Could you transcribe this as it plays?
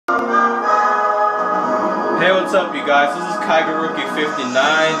Hey, what's up, you guys? This is Rookie59,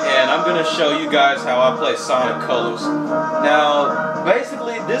 and I'm going to show you guys how I play Sonic Colors. Now,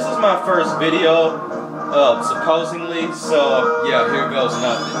 basically, this is my first video, supposedly, so yeah, here goes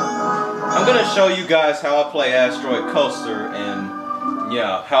nothing. I'm going to show you guys how I play Asteroid Coaster, and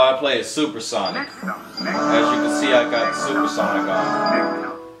yeah, how I play Supersonic. As you can see, I got Supersonic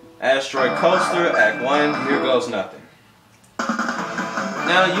on. Asteroid Coaster, Act 1, here goes nothing.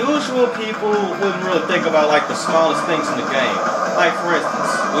 Now, usual people wouldn't really think about like the smallest things in the game. Like, for instance,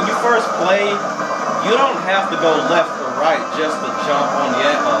 when you first play, you don't have to go left or right just to jump on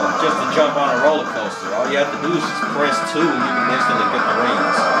a roller coaster. All you have to do is just press 2 and you can instantly get the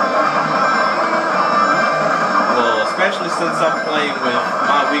rings. Well, especially since I'm playing with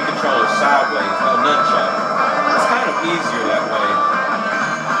my Wii controller sideways, no nunchuck, it's kind of easier that way.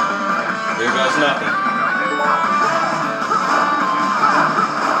 Here goes nothing.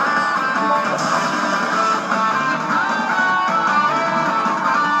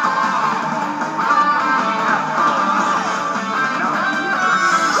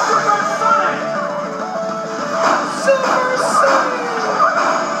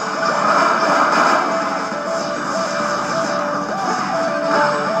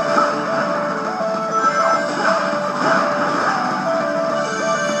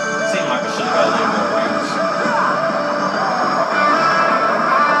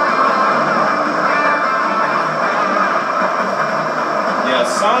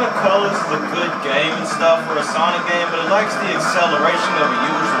 Sonic Colors is a good game and stuff for a Sonic game, but it lacks the acceleration of a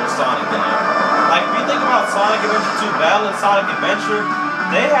usual Sonic game. Like, if you think about Sonic Adventure 2 Battle and Sonic Adventure,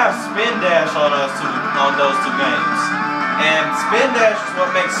 they have spin dash on those two games. And spin dash is what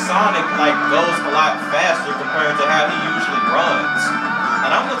makes Sonic goes a lot faster compared to how he usually runs.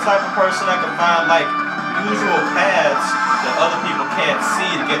 And I'm the type of person that can find usual paths that other people can't see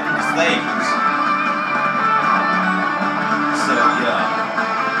to get through the stages. So yeah.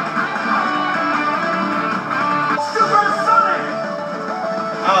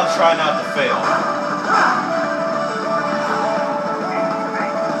 I'll try not to fail.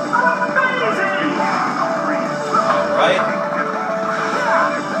 Alright.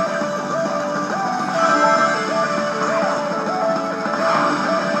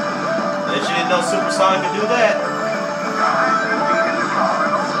 Bet you didn't know Supersonic could do that.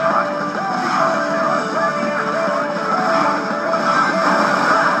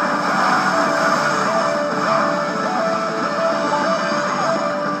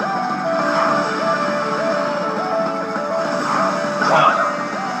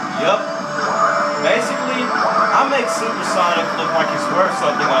 Basically, I make Supersonic look like he's worth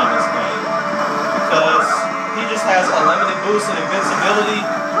something on this game. Because he just has a limited boost and invincibility,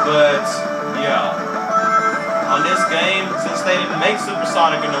 but yeah. On this game, since they didn't make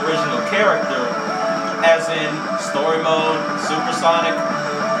Supersonic an original character, as in story mode, Supersonic,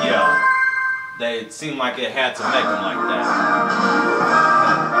 yeah. They seemed like it had to make him like that.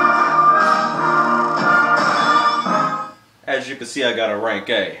 As you can see, I got a rank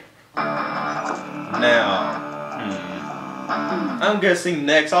A. Now, I'm guessing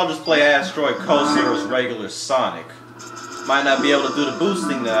next I'll just play Asteroid Coaster as regular Sonic. Might not be able to do the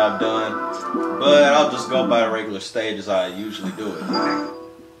boosting that I've done, but I'll just go by the regular stage as I usually do it.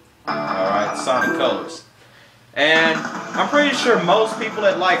 Alright, Sonic Colors. And I'm pretty sure most people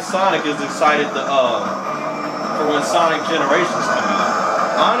that like Sonic is excited for when Sonic Generations come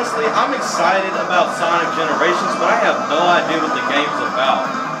out. Honestly, I'm excited about Sonic Generations, but I have no idea what the game's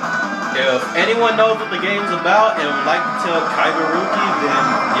about. If anyone knows what the game's about and would like to tell Rookie, then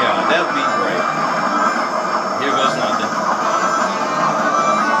yeah, that would be great. Here goes nothing.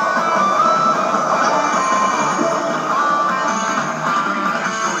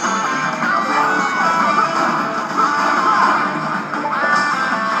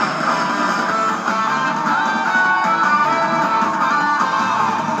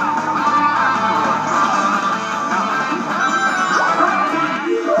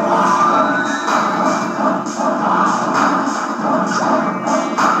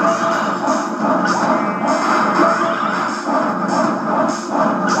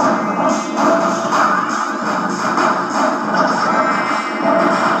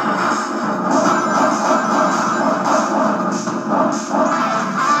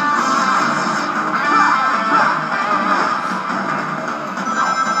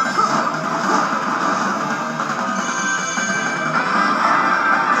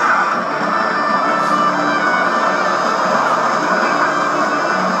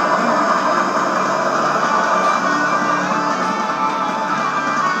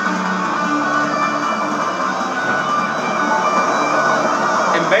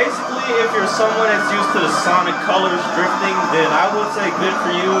 if you're someone that's used to the Sonic colors drifting, then I would say good for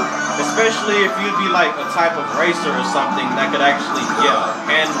you. Especially if you'd be like a type of racer or something that could actually,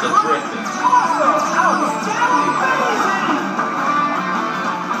 handle the drifting.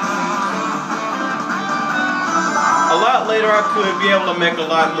 A lot later I could be able to make a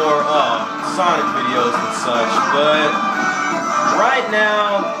lot more Sonic videos and such, but right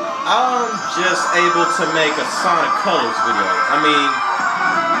now I'm just able to make a Sonic Colors video. I mean,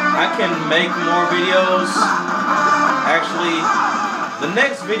 I can make more videos. Actually, the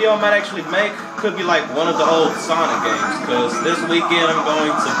next video I might actually make could be like one of the old Sonic games, because this weekend I'm going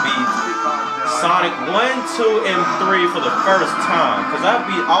to beat Sonic 1, 2, and 3 for the first time, because I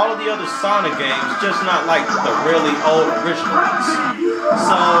beat all of the other Sonic games, just not like the really old original ones.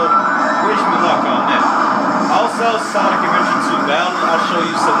 So, wish me luck on that. Also, Sonic Adventure 2 Battle, I'll show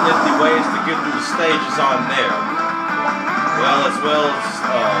you some nifty ways to get through the stages on there. Well as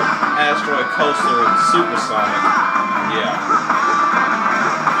Asteroid Coaster and Super Sonic.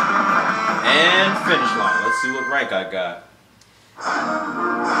 And finish line. Let's see what rank I got.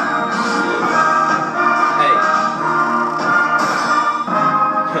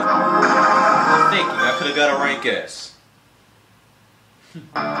 I could have got a rank S.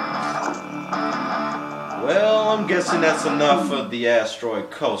 Well, I'm guessing that's enough for the Asteroid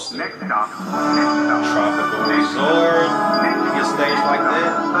Coaster. Tropical Resort. You get stage like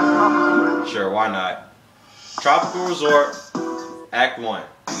that? Sure, why not? Tropical Resort, Act 1.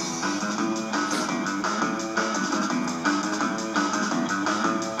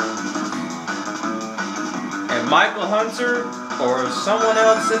 And Michael Hunter, or someone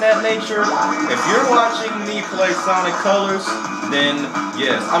else in that nature, if you're watching me play Sonic Colors, then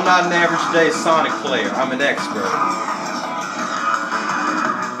yes, I'm not an average day Sonic player, I'm an expert.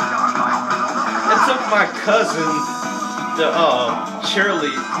 It took my cousin to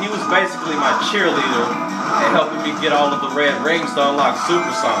cheerlead. He was basically my cheerleader and helping me get all of the red rings to unlock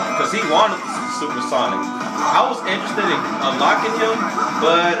Super Sonic, because he wanted to see Super Sonic. I was interested in unlocking him,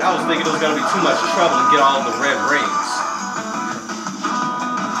 but I was thinking it was going to be too much trouble to get all of the red rings.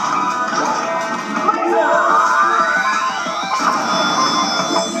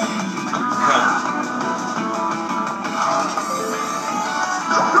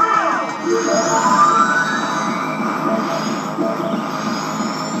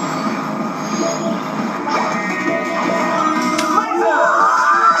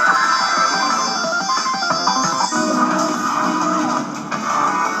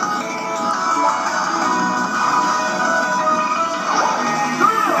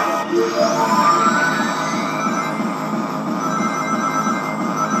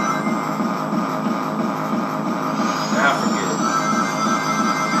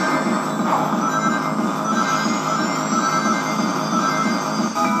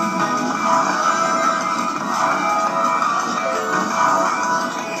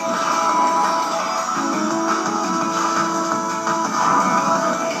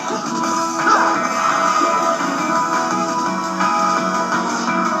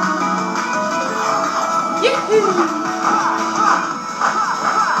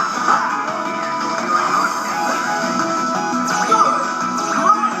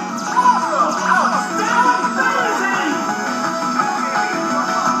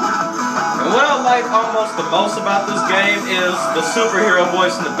 Almost the most about this game is the superhero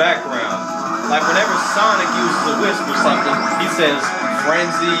voice in the background. Like whenever Sonic uses a wisp or something, he says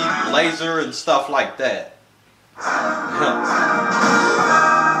frenzy, laser, and stuff like that.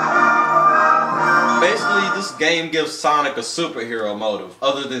 Basically, this game gives Sonic a superhero motive,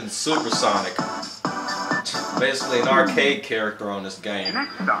 other than Super Sonic. Basically an arcade character on this game. So,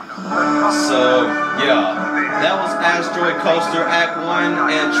 yeah, that was Asteroid Coaster Act 1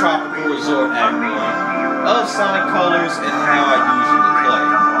 and Tropical Resort Act 1 of Sonic Colors and how I usually play.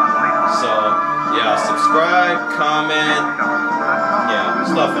 So, yeah, subscribe, comment, yeah,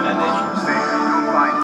 stuff in that nature.